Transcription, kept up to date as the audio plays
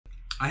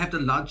I have the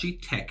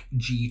Logitech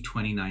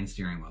G29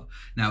 steering wheel.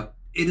 Now,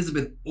 it is a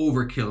bit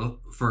overkill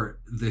for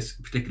this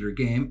particular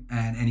game,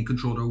 and any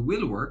controller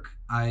will work.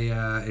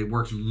 It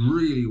works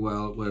really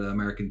well with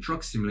American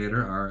Truck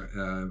Simulator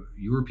or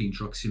European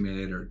Truck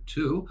Simulator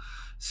too.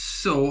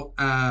 So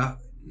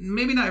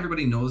maybe not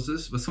everybody knows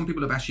this, but some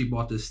people have actually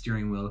bought this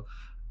steering wheel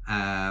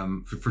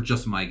for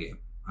just my game.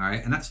 All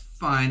right, and that's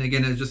fine.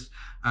 Again, it's just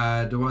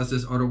there was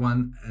this other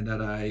one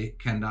that I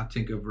cannot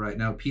think of right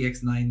now,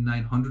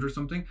 PX9900 or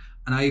something,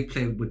 and I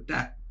played with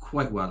that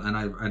quite well, and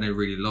I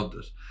really loved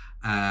it.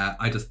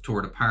 I just tore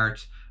it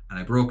apart and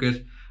I broke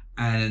it,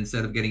 and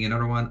instead of getting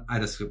another one, I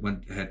just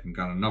went ahead and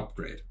got an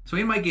upgrade. So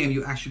in my game,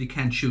 you actually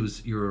can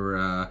choose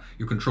your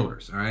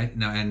controllers. All right,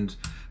 now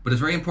but it's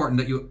very important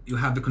that you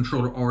have the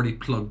controller already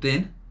plugged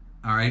in,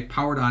 all right,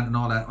 powered on and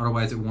all that.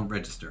 Otherwise, it won't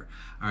register.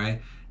 All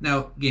right.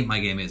 Now, my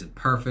game isn't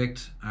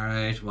perfect. All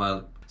right.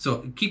 Well,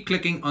 so keep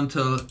clicking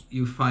until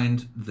you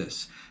find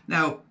this.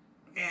 Now,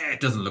 it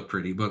doesn't look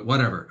pretty, but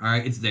whatever. All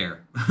right, it's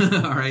there.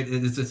 All right,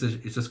 it's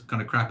just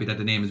kind of crappy that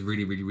the name is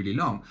really, really, really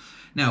long.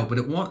 Now, but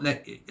it won't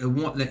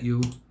let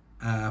you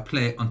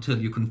play until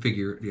you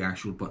configure the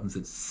actual buttons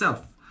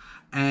itself.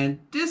 And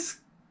this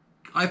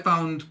I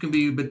found can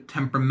be a bit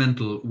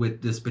temperamental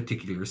with this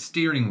particular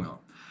steering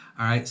wheel.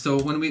 All right,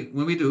 so when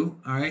we do,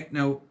 all right,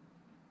 now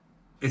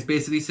it's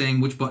basically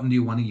saying which button do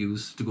you want to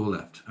use to go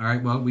left. All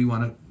right, well, we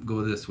want to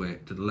go this way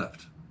to the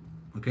left.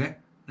 Okay,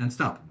 and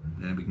stop.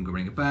 Then we can go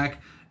bring it back.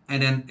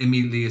 And then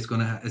immediately it's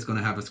gonna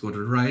have us go to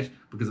the right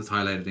because it's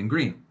highlighted in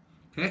green.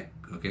 Okay,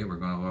 we're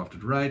gonna go off to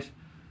the right.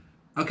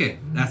 Okay,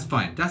 that's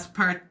fine. That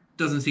part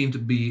doesn't seem to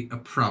be a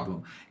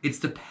problem. It's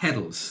the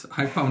pedals.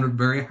 I found it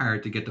very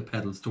hard to get the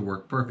pedals to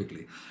work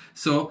perfectly.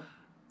 So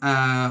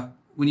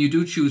when you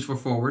do choose for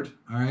forward,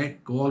 all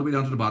right, go all the way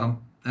down to the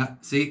bottom.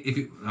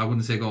 See, I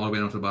wouldn't say go all the way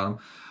down to the bottom.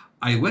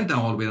 I went down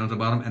all the way down to the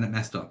bottom and it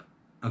messed up.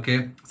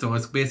 Okay, so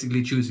it's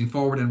basically choosing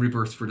forward and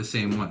reverse for the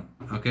same one.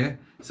 Okay,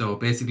 so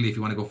basically if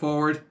you want to go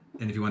forward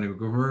and if you want to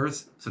go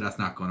reverse, so that's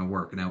not going to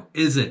work. Now,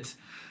 is it?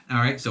 All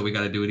right, so we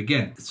got to do it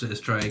again. So let's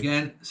try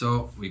again.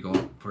 So we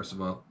go, first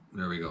of all,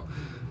 there we go.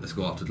 Let's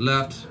go off to the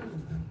left,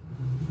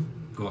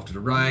 go off to the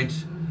right.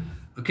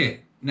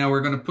 Okay, now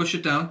we're going to push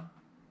it down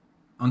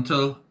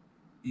until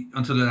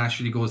it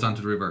actually goes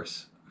onto the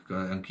reverse. Go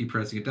ahead and keep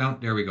pressing it down.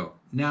 There we go.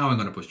 Now I'm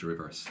going to push the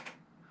reverse.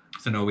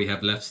 So now we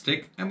have left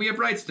stick and we have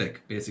right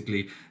stick.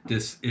 Basically,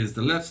 this is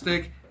the left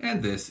stick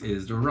and this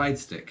is the right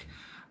stick.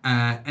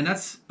 And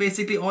that's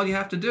basically all you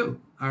have to do.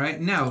 All right.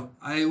 Now,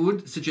 I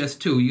would suggest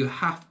too, you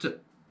have to,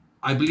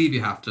 I believe you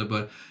have to,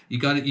 but you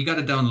got to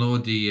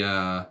download the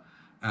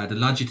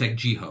Logitech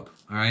G Hub.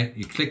 All right.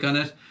 You click on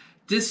it.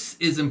 This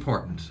is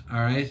important. All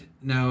right.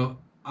 Now,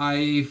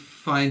 I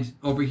find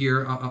over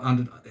here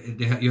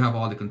you have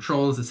all the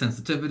controls, the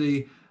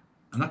sensitivity.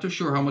 I'm not too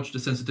sure how much the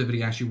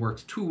sensitivity actually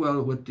works too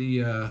well with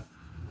the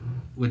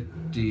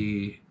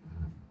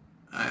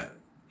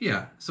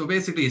yeah. So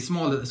basically, it's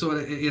small. So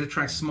it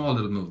attracts small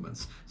little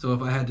movements. So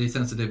if I had the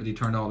sensitivity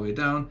turned all the way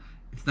down,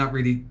 it's not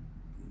really.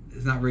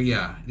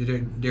 Yeah.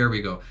 There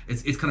we go.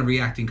 It's kind of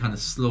reacting kind of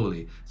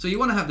slowly. So you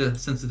want to have the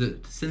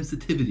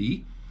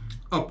sensitivity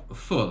up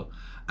full.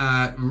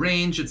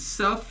 Range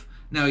itself.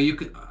 Now you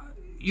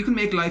can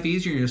make life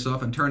easier on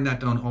yourself and turn that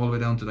down all the way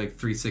down to like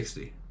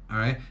 360. All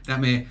right. That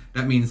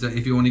means that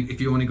if you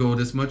only go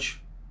this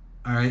much,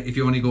 all right. If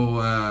you only go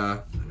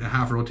a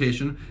half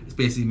rotation, it's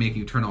basically making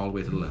you turn all the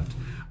way to the left.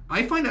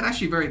 I find that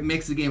actually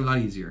makes the game a lot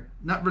easier.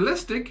 Not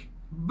realistic,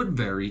 but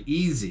very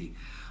easy.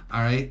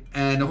 All right.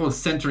 And the whole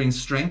centering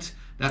strength.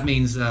 That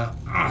means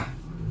how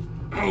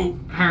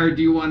hard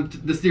do you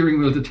want the steering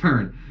wheel to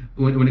turn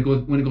when it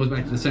goes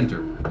back to the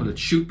center? Will it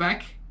shoot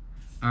back?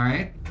 All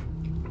right.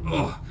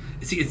 Oh,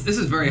 see, this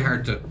is very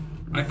hard to.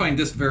 I find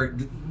this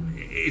very.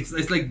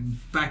 It's like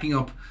backing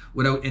up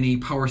without any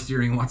power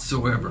steering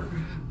whatsoever.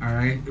 All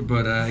right,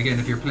 but again,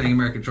 if you're playing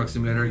American Truck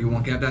Simulator, you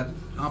won't get that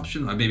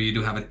option. Or maybe you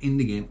do have it in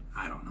the game.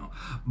 I don't know.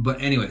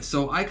 But anyway,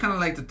 so I kind of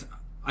like it.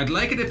 I'd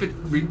like it if it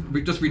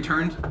just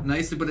returned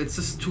nicely, but it's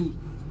just too.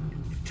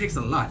 It takes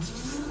a lot.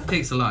 It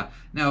takes a lot.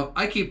 Now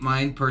I keep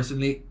mine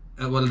personally.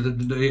 Well,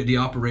 the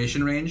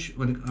operation range.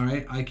 All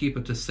right, I keep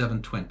it to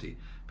 720.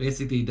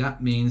 Basically,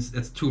 that means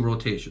that's 2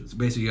 rotations.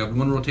 Basically, you have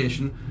 1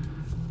 rotation.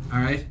 All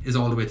right, is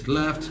all the way to the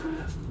left,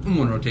 and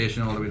 1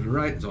 rotation all the way to the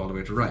right is all the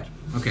way to the right.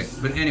 Okay,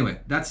 but anyway,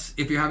 that's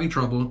if you're having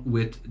trouble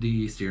with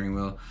the steering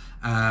wheel.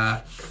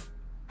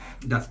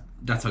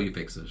 That's how you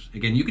fix it.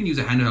 Again, you can use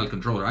a handheld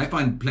controller. I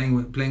find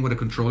playing with a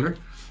controller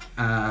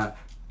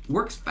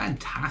works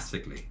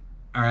fantastically.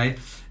 All right,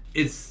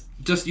 it's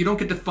just you don't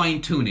get the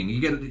fine tuning. You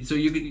get so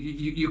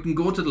you can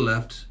go to the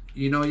left.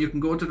 You know, you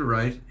can go to the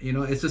right. You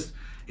know, it's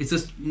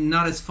just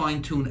not as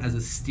fine tuned as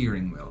a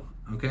steering wheel.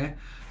 Okay.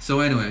 So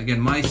anyway,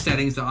 again, my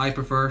settings that I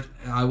prefer,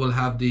 I will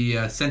have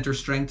the center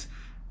strength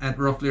at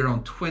roughly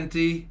around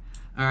 20.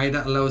 All right,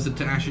 that allows it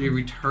to actually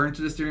return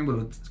to the steering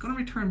wheel. It's going to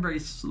return very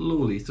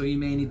slowly, so you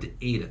may need to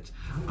aid it.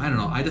 I don't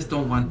know. I just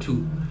don't want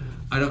to.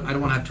 I don't want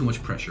to have too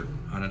much pressure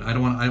on it. I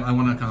want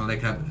to kind of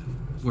like have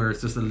where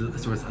it's just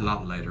so it's a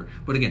lot lighter.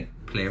 But again,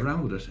 play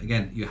around with it.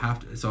 Again, you have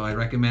to. So I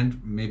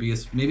recommend, maybe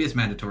it's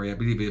mandatory. I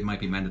believe it might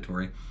be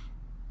mandatory,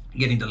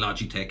 getting the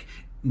Logitech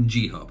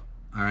G Hub.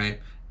 All right.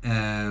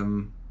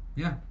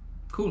 Yeah.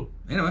 Cool.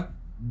 Anyway,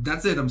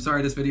 that's it. I'm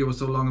sorry this video was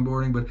so long and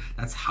boring, but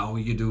that's how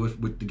you do it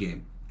with the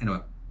game. Anyway,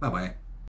 bye bye.